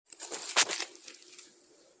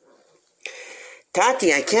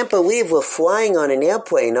Tati, I can't believe we're flying on an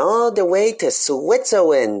airplane all the way to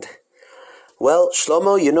Switzerland. Well,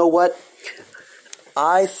 Shlomo, you know what?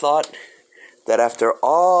 I thought that after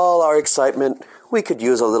all our excitement, we could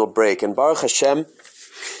use a little break. And Baruch Hashem,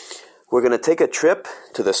 we're going to take a trip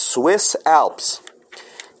to the Swiss Alps.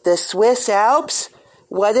 The Swiss Alps?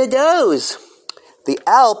 What are those? The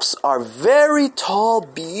Alps are very tall,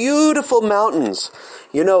 beautiful mountains.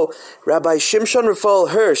 You know, Rabbi Shimshon Raphael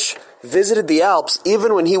Hirsch visited the Alps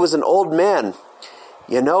even when he was an old man.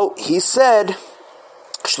 You know, he said,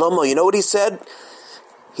 Shlomo, you know what he said?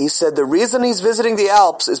 He said the reason he's visiting the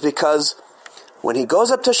Alps is because when he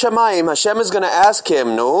goes up to Shamayim, Hashem is going to ask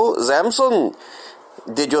him, no, Samson,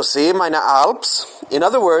 did you see meine Alps? In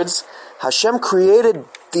other words, Hashem created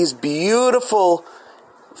these beautiful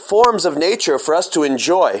forms of nature for us to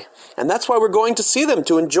enjoy. And that's why we're going to see them,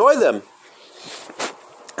 to enjoy them.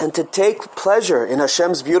 And to take pleasure in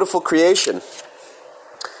Hashem's beautiful creation.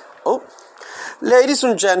 Oh, ladies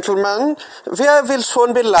and gentlemen, wir will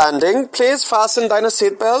soon be landing. Please fasten deine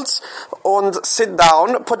seatbelts and sit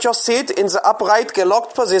down. Put your seat in the upright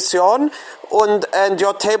gelocked position and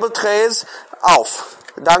your table trays auf.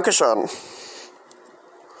 Dankeschön.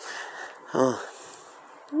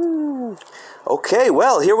 Okay,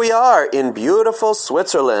 well, here we are in beautiful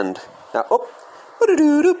Switzerland. Now,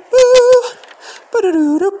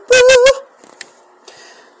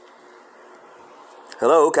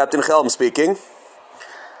 Hello, Captain Helm speaking.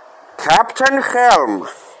 Captain Helm,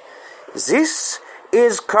 this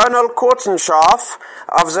is Colonel Kurzenscharf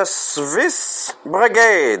of the Swiss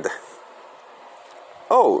Brigade.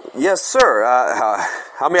 Oh, yes, sir.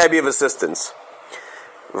 How may I be of assistance?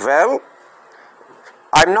 Well,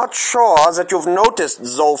 I'm not sure that you've noticed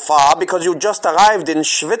so far because you just arrived in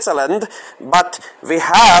Switzerland, but we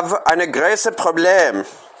have ein großes Problem.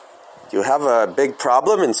 You have a big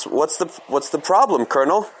problem? And what's the problem,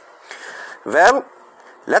 Colonel? Well,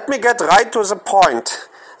 let me get right to the point.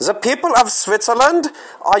 The people of Switzerland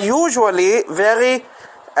are usually very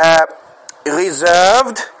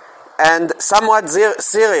reserved and somewhat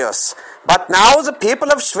serious. But now the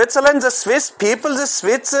people of Switzerland, the Swiss people, the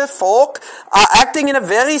Swiss folk, are acting in a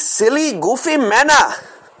very silly, goofy manner.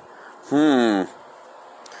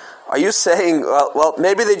 Are you saying, well,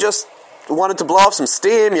 maybe they just wanted to blow off some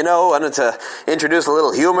steam, wanted to introduce a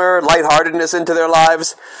little humor, lightheartedness into their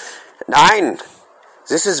lives? Nein,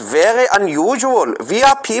 this is very unusual. We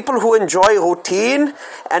are people who enjoy routine,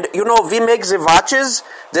 and, we make the watches,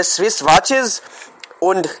 the Swiss watches,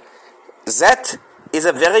 and that is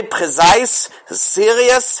a very precise,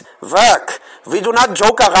 serious work. We do not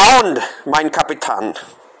joke around, mein Kapitan.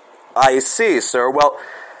 I see, sir. Well,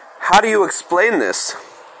 how do you explain this?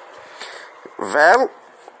 Well,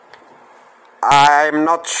 I'm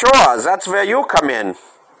not sure. That's where you come in.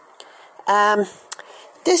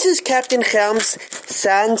 This is Captain Helm's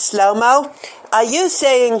son, Shlomo. Are you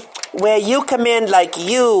saying where you come in like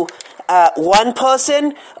you, one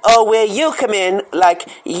person, or where you come in like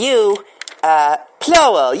you,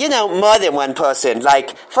 plural, more than one person?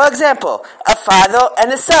 Like, for example, a father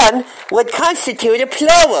and a son would constitute a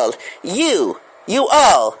plural. You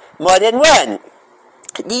all, more than one.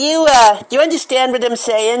 Do you understand what I'm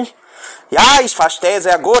saying? Ja, ich verstehe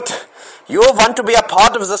sehr gut. You want to be a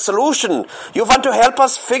part of the solution. You want to help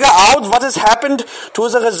us figure out what has happened to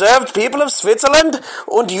the reserved people of Switzerland,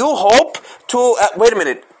 and you hope to... wait a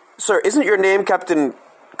minute. Sir, isn't your name Colonel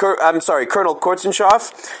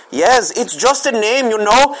Kurzenscharf? Yes, it's just a name,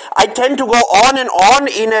 I tend to go on and on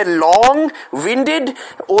in a long-winded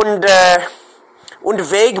and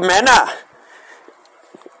vague manner.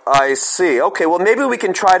 I see. Okay, well, maybe we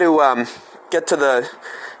can try to get to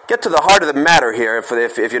the heart of the matter here,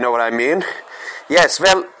 if you know what I mean. Yes,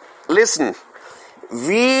 well, listen.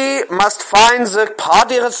 We must find the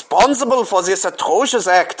party responsible for this atrocious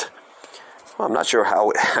act. Well, I'm not sure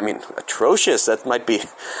how. Atrocious. That might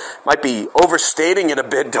be overstating it a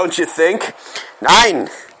bit, don't you think? Nein,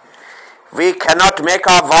 we cannot make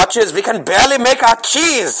our watches. We can barely make our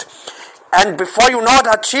cheese, and before you know it,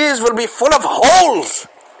 our cheese will be full of holes.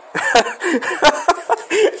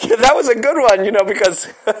 Yeah, that was a good one, because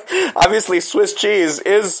obviously Swiss cheese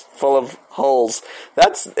is full of holes.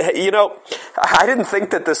 That's, I didn't think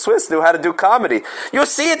that the Swiss knew how to do comedy. You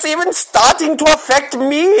see, it's even starting to affect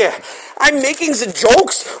me. I'm making the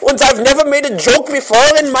jokes, and I've never made a joke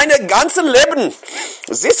before in meine ganze Leben.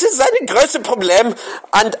 This is ein großes Problem,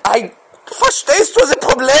 and verstehst du das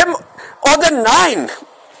Problem oder nein?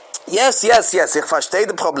 Yes, ich verstehe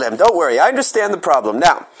the problem. Don't worry, I understand the problem.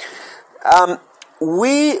 Now,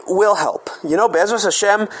 we will help. Be'ezus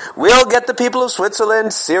Hashem, we'll get the people of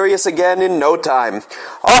Switzerland serious again in no time.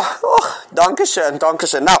 Danke schön.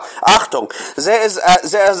 Now, Achtung,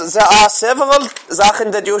 there are several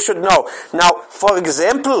Sachen that you should know. Now, for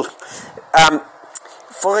example,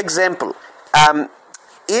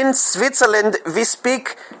 in Switzerland, we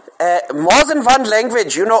speak more than one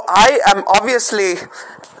language. I am obviously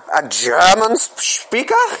a German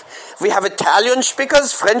speaker. We have Italian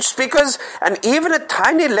speakers, French speakers, and even a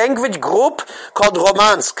tiny language group called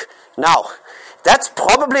Romansk. Now, that's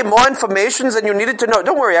probably more information than you needed to know.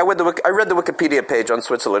 Don't worry, I read the Wikipedia page on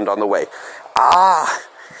Switzerland on the way.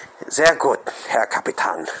 Sehr gut, Herr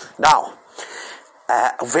Kapitän. Now,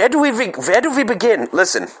 where do we begin?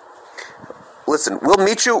 Listen, we'll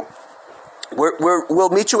meet you. We'll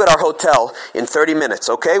meet you at our hotel in 30 minutes,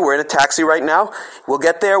 okay? We're in a taxi right now. We'll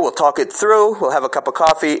get there, we'll talk it through, we'll have a cup of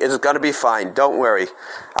coffee, it's going to be fine, don't worry.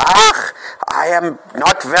 I am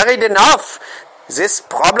not worried enough. This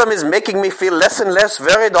problem is making me feel less and less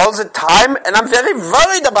worried all the time, and I'm very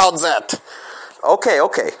worried about that. Okay,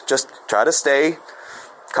 just try to stay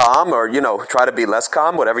calm, or, try to be less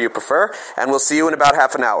calm, whatever you prefer, and we'll see you in about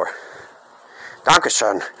half an hour.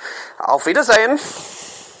 Dankeschön. Auf Wiedersehen.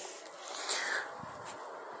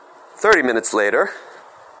 30 minutes later.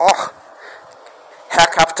 Herr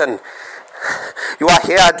Captain, you are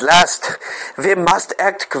here at last. We must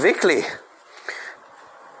act quickly.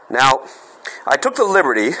 Now, I took the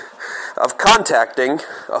liberty of contacting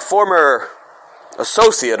a former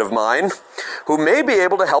associate of mine who may be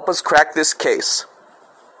able to help us crack this case.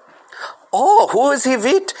 Who is he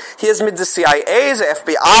with? He is with the CIA, the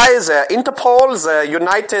FBI, the Interpol, the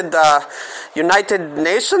United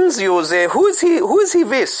Nations. Who is he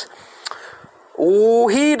with?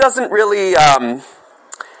 He doesn't really,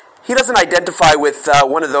 he doesn't identify with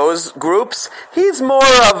one of those groups. He's more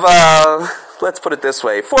of a, let's put it this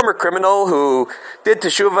way, former criminal who did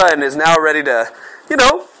teshuvah and is now ready to, be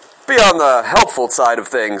on the helpful side of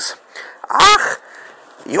things.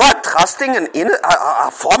 You are trusting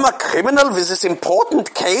a former criminal with this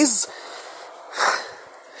important case?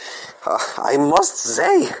 I must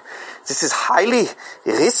say, this is highly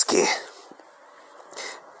risky.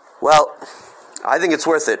 Well, I think it's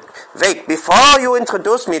worth it. Wait, before you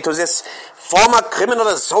introduce me to this former criminal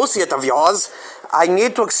associate of yours, I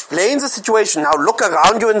need to explain the situation. Now look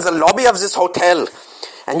around you in the lobby of this hotel,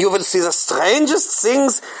 and you will see the strangest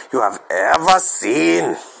things you have ever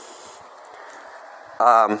seen.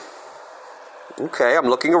 Okay, I'm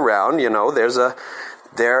looking around,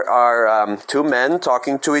 there are two men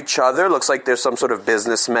talking to each other. Looks like there's some sort of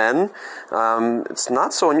businessmen. It's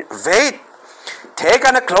not so... Wait! Take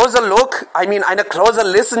a closer look. A closer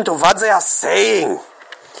listen to what they are saying.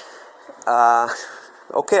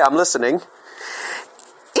 Okay, I'm listening.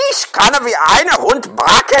 Ich kann wie eine Hund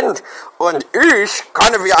bracken und ich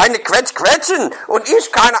kann wie eine Quetsch quetschen und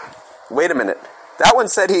ich kann... Wait a minute. That one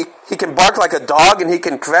said he can bark like a dog and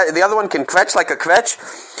the other one can quetch like a quetch.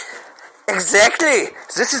 Exactly.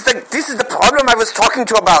 This is the problem I was talking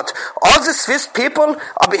to about. All the Swiss people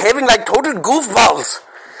are behaving like total goofballs.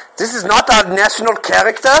 This is not our national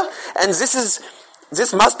character, and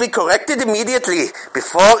this must be corrected immediately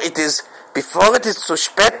before it is too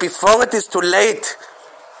spät, before it is too late.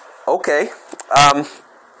 Okay.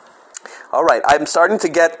 All right. I'm starting to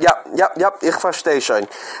get. Yep. Ich verstehe schon.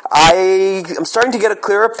 I'm starting to get a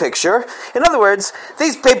clearer picture. In other words,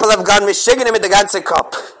 these people have gone mischigen mit der ganze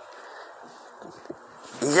Kopf.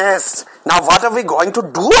 Yes. Now, what are we going to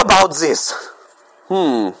do about this?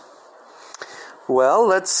 Well,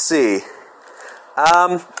 let's see.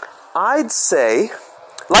 I'd say,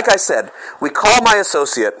 like I said, we call my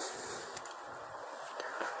associate.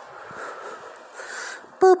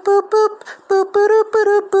 Boop, boop, boop, boop, boop,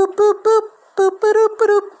 boop, boop, boop, boop, boop, boop,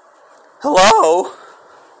 boop. Hello?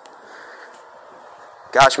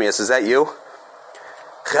 Gashmias, is that you?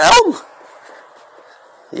 Helm?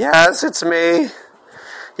 Yes, it's me.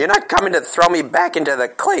 You're not coming to throw me back into the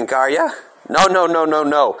clink, are you?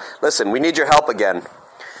 No. Listen, we need your help again.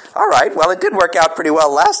 All right, well, it did work out pretty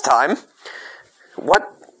well last time.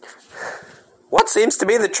 What seems to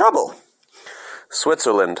be the trouble?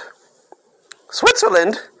 Switzerland?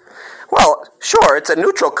 Well, sure, it's a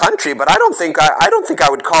neutral country, but I don't think I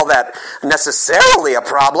would call that necessarily a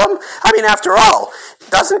problem. After all,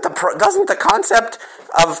 doesn't the concept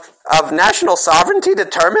of national sovereignty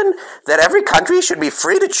determine that every country should be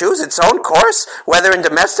free to choose its own course, whether in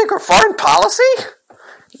domestic or foreign policy?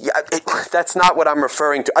 Yeah, that's not what I'm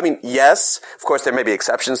referring to. I mean, yes, of course there may be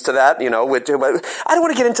exceptions to that, but I don't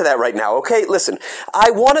want to get into that right now, okay? Listen,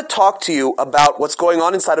 I want to talk to you about what's going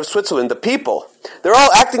on inside of Switzerland, the people. They're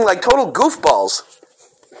all acting like total goofballs.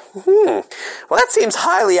 Well, that seems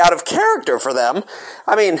highly out of character for them.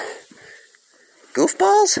 I mean,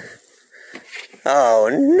 goofballs? Oh,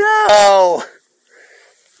 no!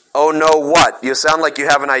 Oh, no what? You sound like you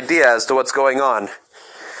have an idea as to what's going on.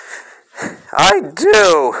 I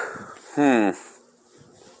do.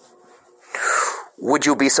 Would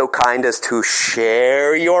you be so kind as to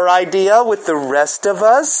share your idea with the rest of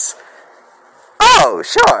us? Oh,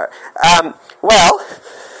 sure. Well,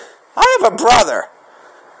 I have a brother.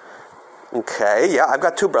 Okay, yeah, I've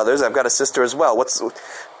got two brothers. I've got a sister as well.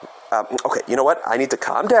 Okay, you know what? I need to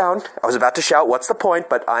calm down. I was about to shout, what's the point?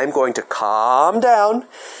 But I'm going to calm down.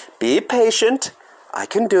 Be patient. I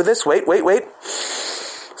can do this. Wait.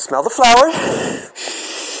 Smell the flower.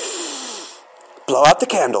 Blow out the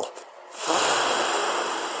candle.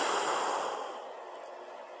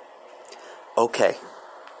 Okay.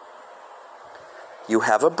 You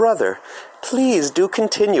have a brother. Please do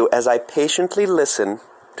continue as I patiently listen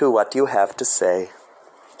to what you have to say.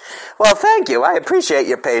 Well, thank you. I appreciate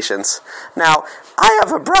your patience. Now, I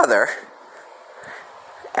have a brother,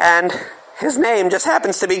 and his name just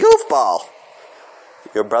happens to be Goofball.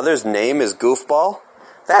 Your brother's name is Goofball?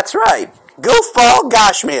 That's right. Goofball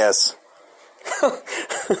Gashmias.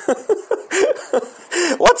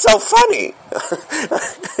 What's so funny?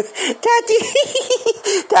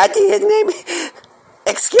 Daddy, his name...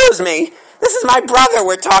 Excuse me. This is my brother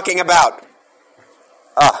we're talking about.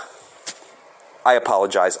 I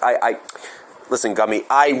apologize. Listen, Gummy,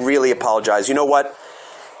 I really apologize. You know what?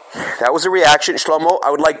 That was a reaction. Shlomo,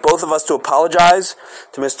 I would like both of us to apologize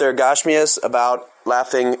to Mr. Gashmias about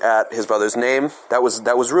laughing at his brother's name. That was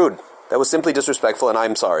rude. That was simply disrespectful, and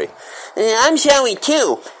I'm sorry. I'm sorry,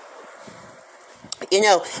 too.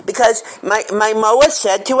 Because my Moa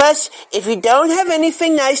said to us, if you don't have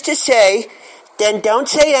anything nice to say, then don't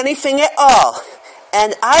say anything at all.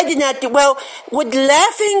 And I did not would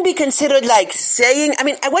laughing be considered like saying,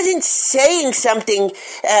 I wasn't saying something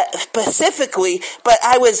specifically, but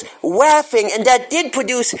I was laughing, and that did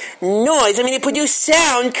produce noise. It produced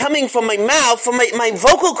sound coming from my mouth, from my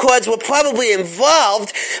vocal cords were probably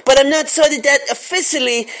involved, but I'm not sure that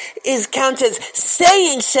officially is counted as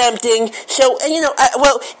saying something. So,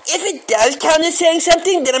 if it does count as saying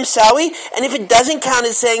something, then I'm sorry, and if it doesn't count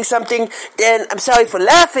as saying something, then I'm sorry for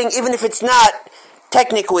laughing, even if it's not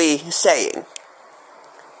technically saying.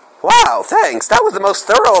 Wow, thanks. That was the most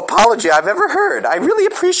thorough apology I've ever heard. I really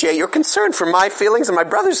appreciate your concern for my feelings and my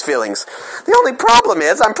brother's feelings. The only problem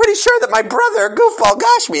is I'm pretty sure that my brother, Goofball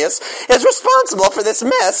Gashmias, is responsible for this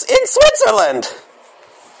mess in Switzerland.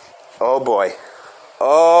 Oh boy.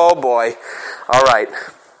 All right.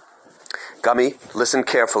 Gummy, listen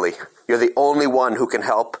carefully. You're the only one who can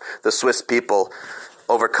help the Swiss people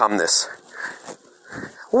overcome this.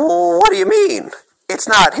 What do you mean? It's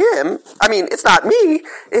not him. It's not me.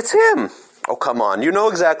 It's him. Oh, come on. You know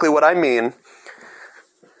exactly what I mean.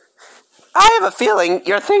 I have a feeling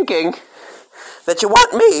you're thinking that you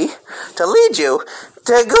want me to lead you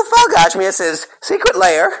to Goofball Gashmias' secret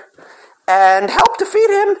lair and help defeat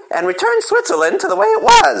him and return Switzerland to the way it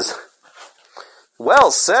was. Well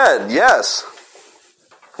said, yes.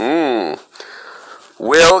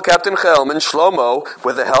 Will Captain Helm and Shlomo,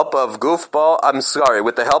 with the help of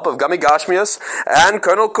Gummy Gashmias and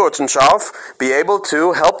Colonel Kurtzenschauf, be able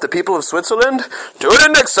to help the people of Switzerland? Tune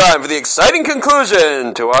in next time for the exciting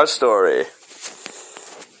conclusion to our story.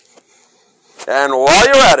 And while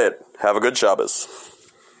you're at it, have a good Shabbos.